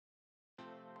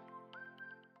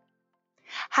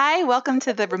Hi, welcome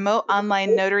to the Remote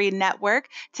Online Notary Network.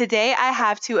 Today I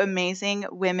have two amazing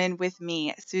women with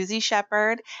me, Susie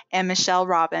Shepard and Michelle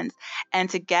Robbins, and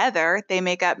together they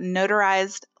make up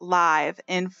Notarized Live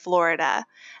in Florida.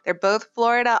 They're both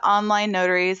Florida online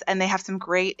notaries and they have some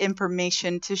great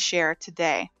information to share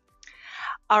today.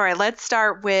 All right, let's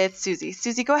start with Susie.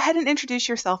 Susie, go ahead and introduce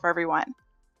yourself for everyone.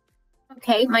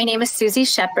 Okay, my name is Susie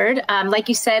Shepard. Like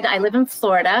you said, I live in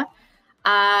Florida.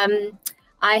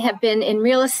 I have been in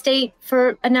real estate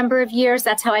for a number of years.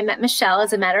 That's how I met Michelle,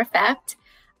 as a matter of fact.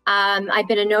 I've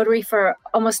been a notary for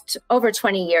almost over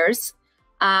 20 years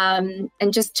and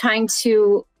just trying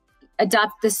to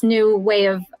adopt this new way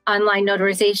of online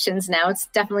notarizations now. It's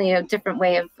definitely a different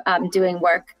way of doing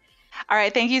work. All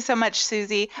right, thank you so much,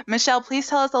 Susie. Michelle, please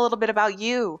tell us a little bit about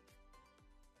you.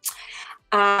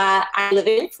 I live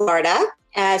in Florida.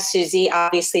 Susie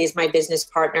obviously is my business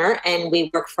partner, and we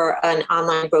work for an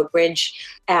online brokerage,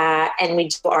 and we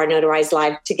do our Notarized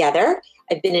Live together.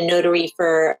 I've been a notary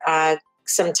for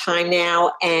some time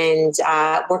now and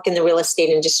work in the real estate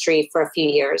industry for a few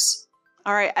years.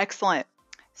 All right, excellent.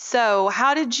 So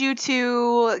how did you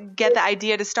two get the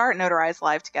idea to start Notarized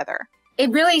Live together? It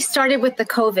really started with the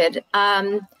COVID.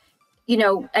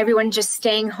 Everyone just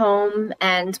staying home,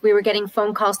 and we were getting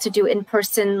phone calls to do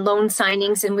in-person loan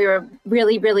signings, and we were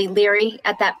really, really leery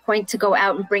at that point to go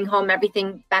out and bring home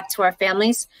everything back to our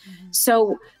families. Mm-hmm.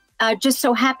 So just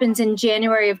so happens in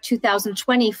January of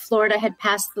 2020, Florida had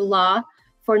passed the law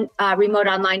for remote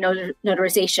online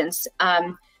notarizations.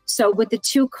 So with the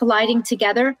two colliding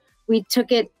together, we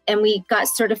took it and we got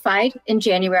certified in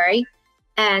January.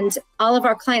 And all of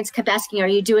our clients kept asking, are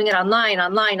you doing it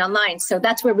online? So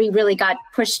that's where we really got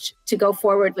pushed to go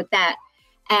forward with that.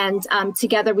 And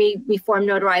together we formed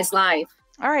Notarized Live.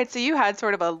 All right. So you had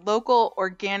sort of a local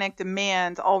organic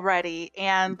demand already.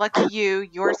 And lucky you,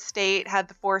 your state had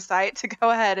the foresight to go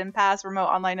ahead and pass remote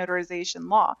online notarization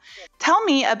law. Tell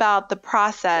me about the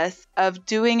process of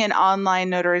doing an online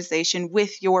notarization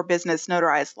with your business,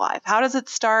 Notarized Live. How does it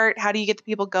start? How do you get the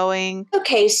people going?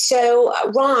 Okay, so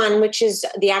RON, which is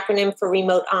the acronym for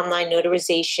Remote Online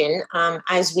Notarization,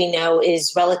 as we know,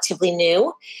 is relatively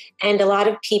new. And a lot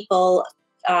of people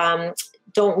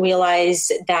don't realize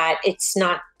that it's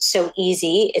not so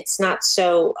easy. It's not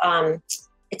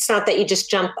that you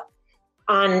just jump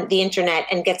on the internet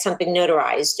and get something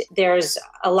notarized. There's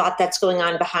a lot that's going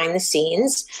on behind the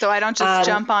scenes. So I don't just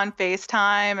jump on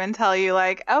FaceTime and tell you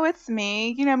like, oh, it's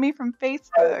me, me from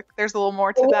Facebook. There's a little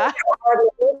more to that. There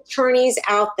are attorneys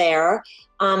out there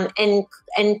and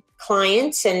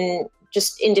clients and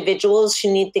just individuals who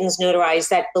need things notarized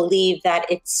that believe that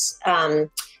it's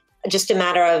just a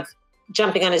matter of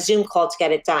jumping on a Zoom call to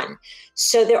get it done.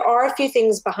 So there are a few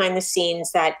things behind the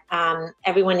scenes that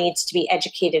everyone needs to be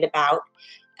educated about.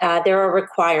 There are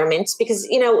requirements because,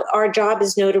 our job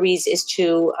as notaries is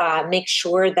to make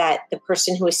sure that the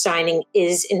person who is signing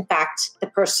is in fact the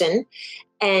person.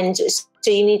 And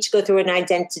so you need to go through an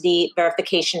identity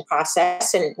verification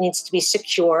process, and it needs to be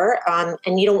secure.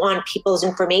 And you don't want people's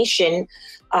information,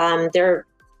 their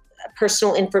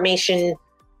personal information,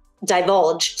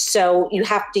 divulged. So you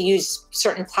have to use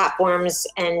certain platforms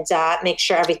and make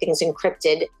sure everything's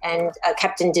encrypted and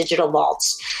kept in digital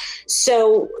vaults.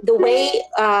 So the way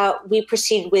we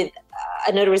proceed with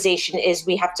a notarization is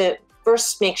we have to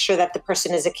first make sure that the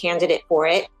person is a candidate for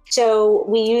it. So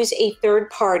we use a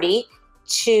third party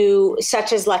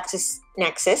such as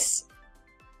LexisNexis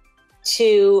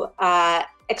to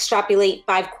extrapolate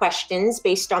 5 questions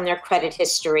based on their credit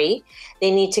history.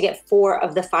 They need to get 4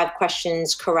 of the 5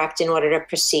 questions correct in order to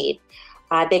proceed.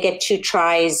 They get 2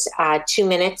 tries, 2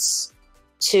 minutes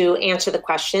to answer the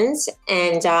questions.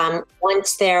 And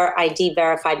once they're ID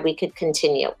verified, we could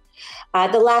continue.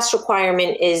 The last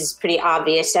requirement is pretty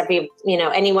obvious.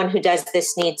 Anyone who does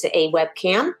this needs a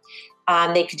webcam.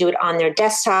 They could do it on their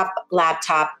desktop,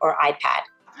 laptop, or iPad.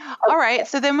 All right.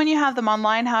 So then when you have them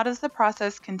online, how does the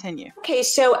process continue? Okay.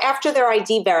 So after they're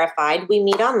ID verified, we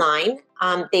meet online.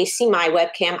 They see my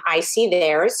webcam. I see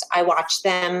theirs. I watch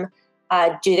them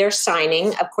do their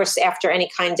signing. Of course, after any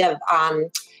kind of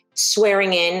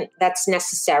swearing in that's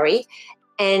necessary.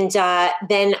 And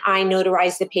then I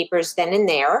notarize the papers then and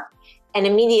there. And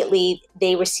immediately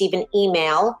they receive an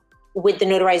email with the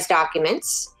notarized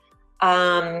documents.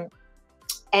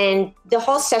 And the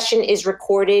whole session is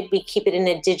recorded. We keep it in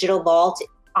a digital vault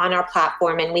on our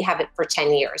platform, and we have it for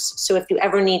 10 years. So if you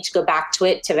ever need to go back to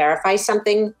it to verify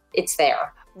something, it's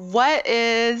there. What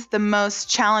is the most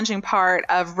challenging part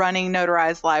of running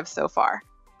Notarized Live so far?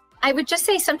 I would just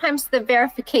say sometimes the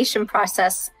verification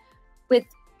process with,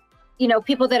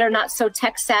 people that are not so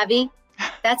tech savvy.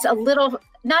 that's a little,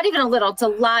 not even a little, it's a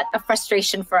lot of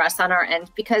frustration for us on our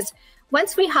end, because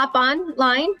once we hop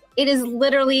online, it is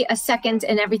literally a second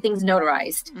and everything's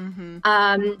notarized.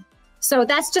 So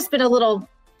that's just been a little,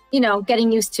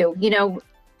 getting used to,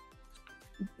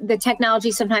 the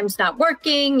technology sometimes not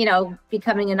working,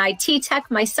 becoming an IT tech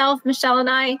myself, Michelle and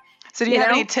I. So do you have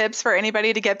any tips for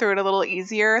anybody to get through it a little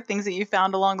easier, things that you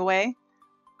found along the way?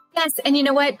 Yes. And you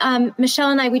know what,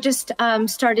 Michelle and I, we just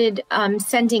started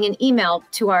sending an email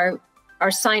to our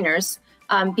signers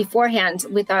beforehand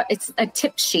with it's a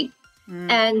tip sheet.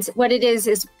 And what it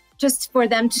is just for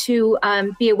them to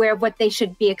be aware of what they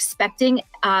should be expecting.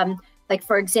 Like,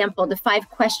 for example, the 5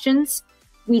 questions,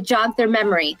 we jog their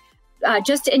memory.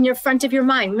 Just in your front of your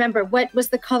mind, remember, what was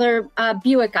the color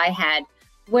Buick I had?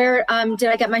 Where did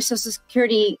I get my Social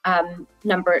Security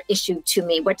number issued to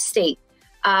me? What state?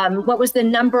 What was the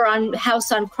number on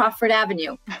house on Crawford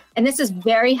Avenue? And this is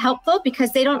very helpful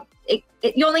because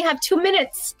you only have 2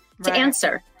 minutes to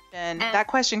answer. And that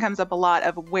question comes up a lot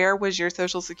of where was your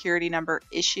Social Security number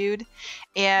issued?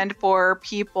 And for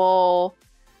people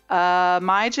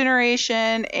my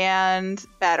generation and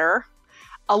better,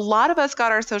 a lot of us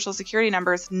got our Social Security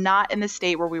numbers not in the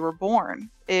state where we were born.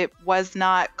 It was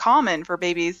not common for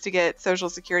babies to get Social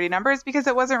Security numbers because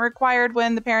it wasn't required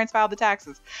when the parents filed the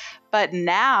taxes. But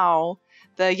now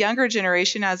the younger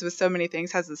generation, as with so many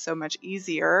things, has it so much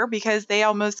easier because they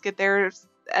almost get their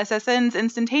SSNs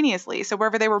instantaneously. So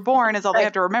wherever they were born is all they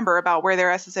have to remember about where their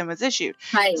SSN was issued.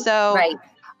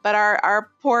 But our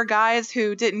poor guys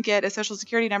who didn't get a Social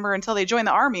Security number until they joined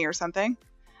the Army or something,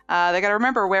 they got to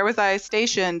remember, where was I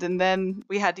stationed? And then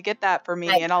we had to get that for me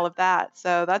and all of that.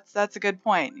 So that's a good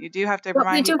point. You do have to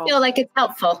remind people. We do feel like it's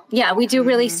helpful. Yeah, we do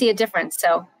really see a difference.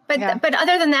 So, but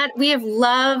other than that, we have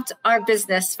loved our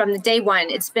business from the day one.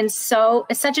 It's been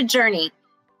it's such a journey.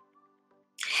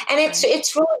 And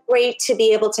it's really great to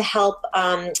be able to help,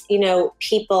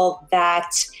 people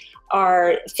that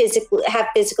have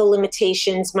physical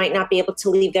limitations, might not be able to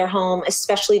leave their home,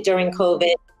 especially during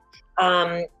COVID.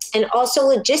 And also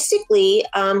logistically,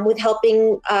 with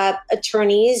helping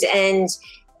attorneys and,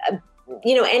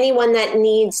 anyone that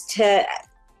needs to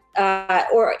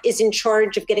or is in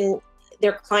charge of getting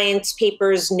their clients'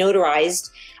 papers notarized.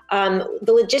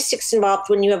 The logistics involved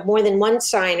when you have more than one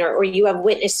signer or you have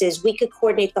witnesses, we could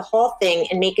coordinate the whole thing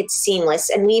and make it seamless.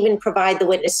 And we even provide the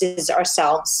witnesses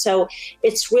ourselves. So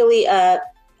it's really an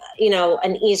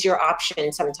easier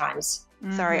option sometimes.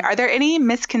 Sorry. Are there any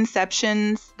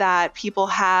misconceptions that people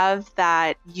have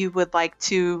that you would like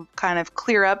to kind of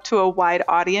clear up to a wide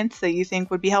audience that you think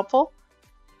would be helpful?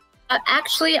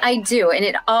 Actually, I do. And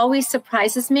it always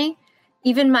surprises me.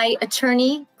 Even my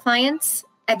attorney clients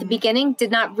at the beginning did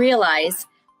not realize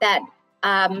that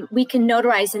we can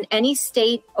notarize in any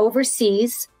state,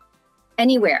 overseas,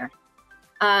 anywhere.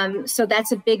 So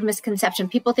that's a big misconception.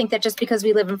 People think that just because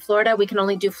we live in Florida, we can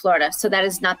only do Florida. So that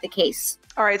is not the case.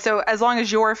 All right. So as long as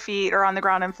your feet are on the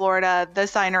ground in Florida, the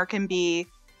signer can be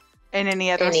in any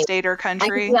other state or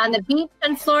country? I can be on the beach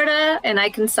in Florida and I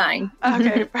can sign.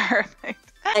 Okay,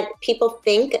 perfect. People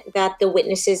think that the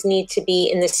witnesses need to be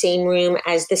in the same room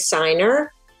as the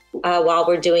signer while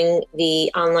we're doing the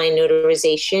online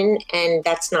notarization. And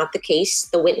that's not the case.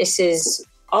 The witnesses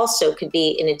also could be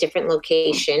in a different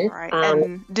location. Right.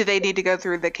 And do they need to go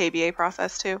through the KBA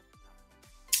process too?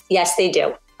 Yes, they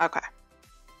do. Okay.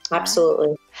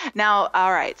 Absolutely. Now,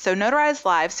 all right. So Notarized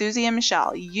Live, Susie and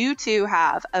Michelle, you two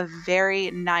have a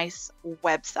very nice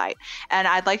website. And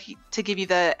I'd like to give you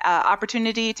the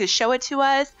opportunity to show it to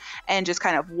us and just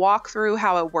kind of walk through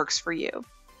how it works for you.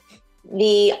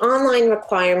 The online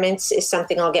requirements is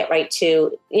something I'll get right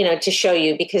to, to show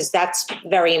you, because that's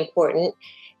very important.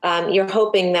 You're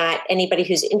hoping that anybody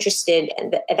who's interested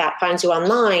and that finds you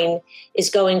online is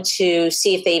going to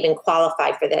see if they even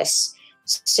qualify for this.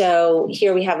 So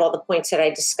here we have all the points that I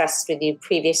discussed with you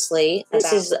previously.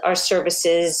 This is our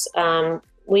services.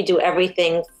 We do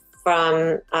everything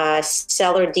from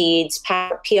seller deeds,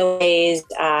 POAs,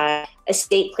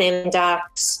 estate planning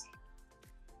docs,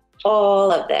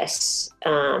 all of this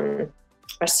are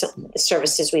the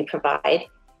services we provide.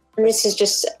 And this is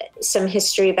just some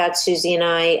history about Susie and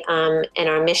I and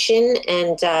our mission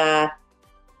and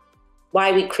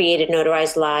why we created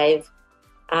Notarized Live.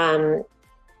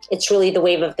 It's really the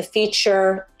wave of the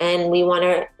future, and we want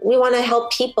to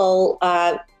help people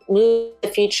move the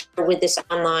future with this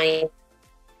online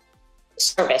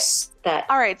service.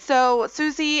 All right. So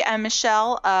Susie and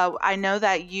Michelle, I know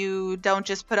that you don't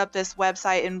just put up this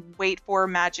website and wait for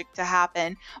magic to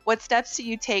happen. What steps do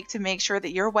you take to make sure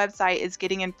that your website is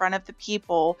getting in front of the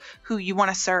people who you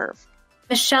want to serve?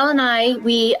 Michelle and I,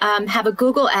 we have a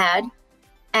Google ad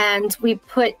and we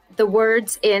put the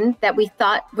words in that we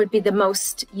thought would be the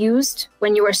most used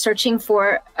when you were searching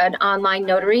for an online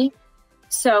notary.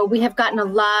 So we have gotten a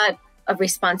lot of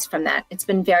response from that. It's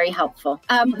been very helpful.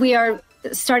 We are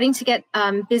starting to get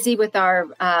busy with our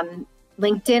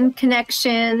LinkedIn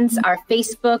connections, our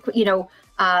Facebook,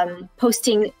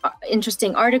 posting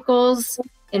interesting articles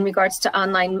in regards to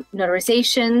online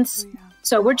notarizations. Oh, yeah.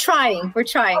 So we're trying.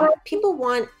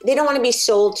 People they don't want to be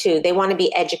sold to, they want to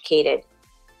be educated.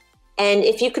 And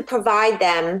if you could provide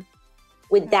them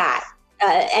with that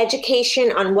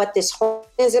education on what this whole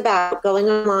thing is about, going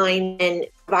online and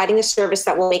providing a service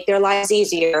that will make their lives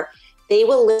easier, they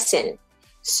will listen.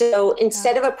 So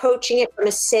instead of approaching it from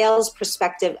a sales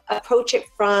perspective, approach it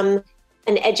from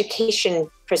an education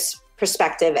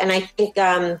perspective. And I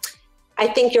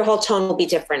think your whole tone will be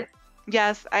different.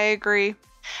 Yes, I agree.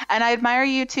 And I admire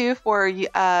you too for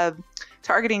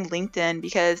targeting LinkedIn,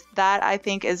 because that, I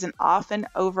think, is an often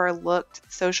overlooked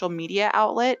social media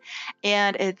outlet.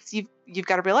 And you've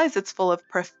got to realize it's full of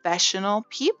professional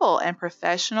people, and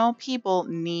professional people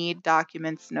need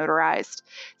documents notarized.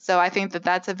 So I think that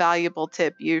that's a valuable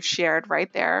tip you've shared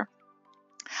right there.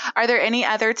 Are there any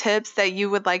other tips that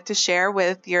you would like to share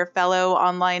with your fellow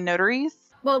online notaries?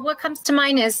 Well, what comes to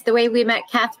mind is the way we met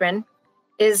Catherine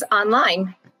is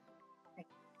online.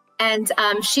 And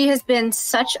she has been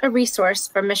such a resource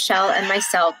for Michelle and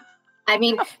myself. I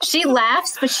mean, she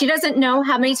laughs, but she doesn't know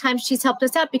how many times she's helped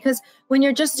us out, because when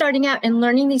you're just starting out and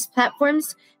learning these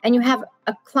platforms and you have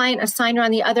a client, a signer on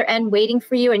the other end waiting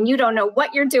for you and you don't know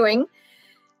what you're doing,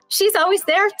 she's always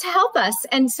there to help us.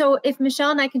 And so if Michelle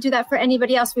and I can do that for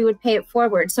anybody else, we would pay it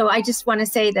forward. So I just want to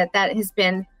say that has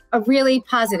been a really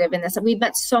positive in this. We've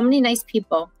met so many nice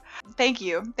people. Thank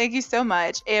you. Thank you so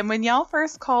much. And when y'all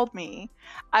first called me,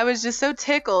 I was just so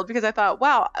tickled, because I thought,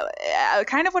 wow,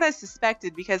 kind of what I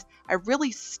suspected, because I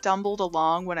really stumbled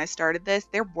along when I started this.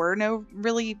 There were no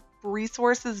really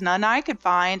resources, none I could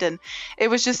find. And it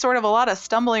was just sort of a lot of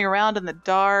stumbling around in the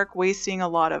dark, wasting a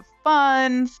lot of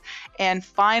funds, and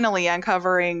finally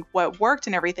uncovering what worked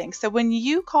and everything. So when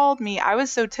you called me, I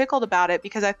was so tickled about it,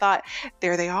 because I thought,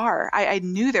 there they are. I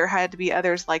knew there had to be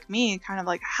others like me, kind of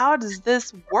like, how does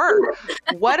this work?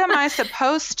 What am I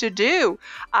supposed to do?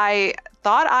 I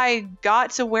thought I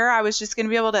got to where I was just going to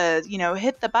be able to,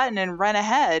 hit the button and run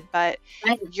ahead. But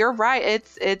you're right.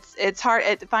 It's hard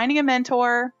finding a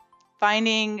mentor,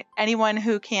 finding anyone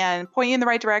who can point you in the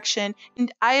right direction.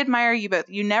 And I admire you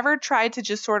both. You never tried to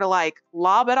just sort of like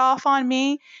lob it off on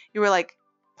me. You were like,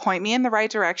 point me in the right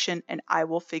direction and I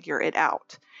will figure it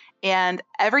out. And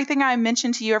everything I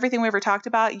mentioned to you, everything we ever talked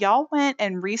about, y'all went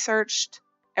and researched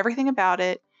everything about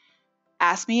it,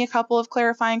 asked me a couple of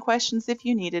clarifying questions if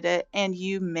you needed it, and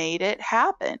you made it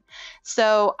happen.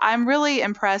 So I'm really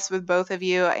impressed with both of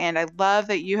you, and I love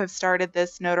that you have started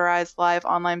this Notarized Live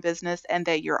online business and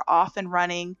that you're off and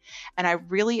running. And I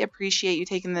really appreciate you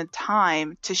taking the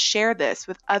time to share this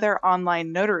with other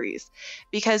online notaries,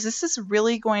 because this is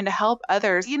really going to help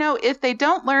others. If they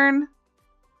don't learn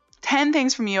 10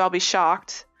 things from you, I'll be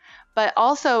shocked. But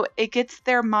also it gets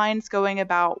their minds going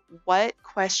about, what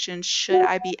questions should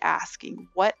I be asking?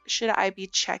 What should I be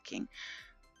checking?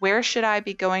 Where should I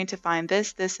be going to find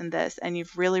this, this, and this? And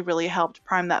you've really, really helped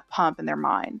prime that pump in their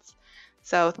minds.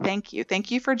 So thank you.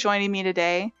 Thank you for joining me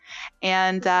today.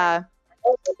 And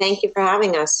thank you for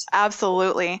having us.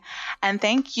 Absolutely. And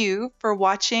thank you for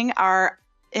watching our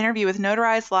interview with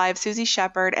Notarized Live, Susie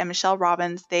Shepard and Michelle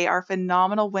Robbins. They are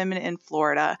phenomenal women in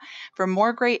Florida. For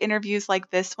more great interviews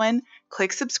like this one,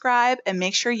 click subscribe and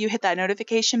make sure you hit that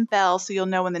notification bell so you'll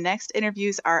know when the next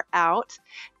interviews are out.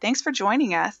 Thanks for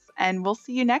joining us, and we'll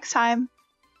see you next time.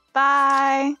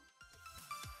 Bye.